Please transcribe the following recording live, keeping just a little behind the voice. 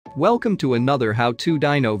Welcome to another how-to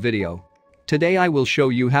dyno video. Today I will show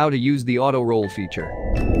you how to use the auto roll feature.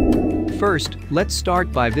 First, let's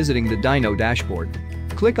start by visiting the Dyno dashboard.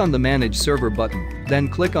 Click on the Manage Server button, then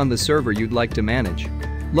click on the server you'd like to manage.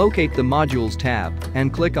 Locate the Modules tab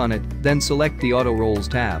and click on it, then select the Auto Rolls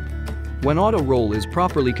tab. When auto roll is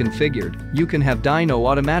properly configured, you can have Dyno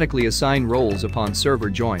automatically assign roles upon server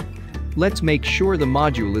join. Let's make sure the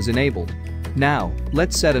module is enabled. Now,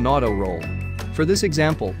 let's set an auto roll. For this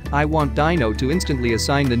example, I want Dyno to instantly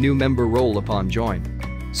assign the new member role upon join.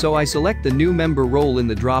 So I select the new member role in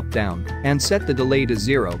the drop-down and set the delay to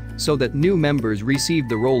 0 so that new members receive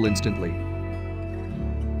the role instantly.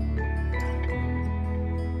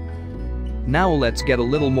 Now let's get a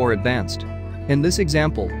little more advanced. In this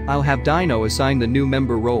example, I'll have Dyno assign the new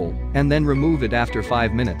member role and then remove it after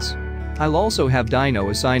 5 minutes. I'll also have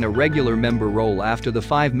Dyno assign a regular member role after the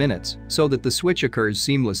 5 minutes so that the switch occurs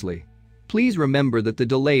seamlessly. Please remember that the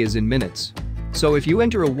delay is in minutes. So if you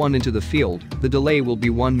enter a 1 into the field, the delay will be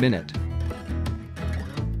 1 minute.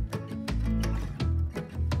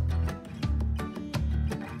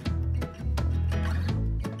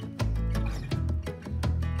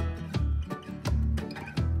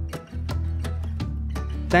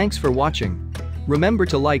 Thanks for watching. Remember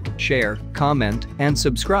to like, share, comment, and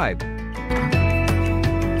subscribe.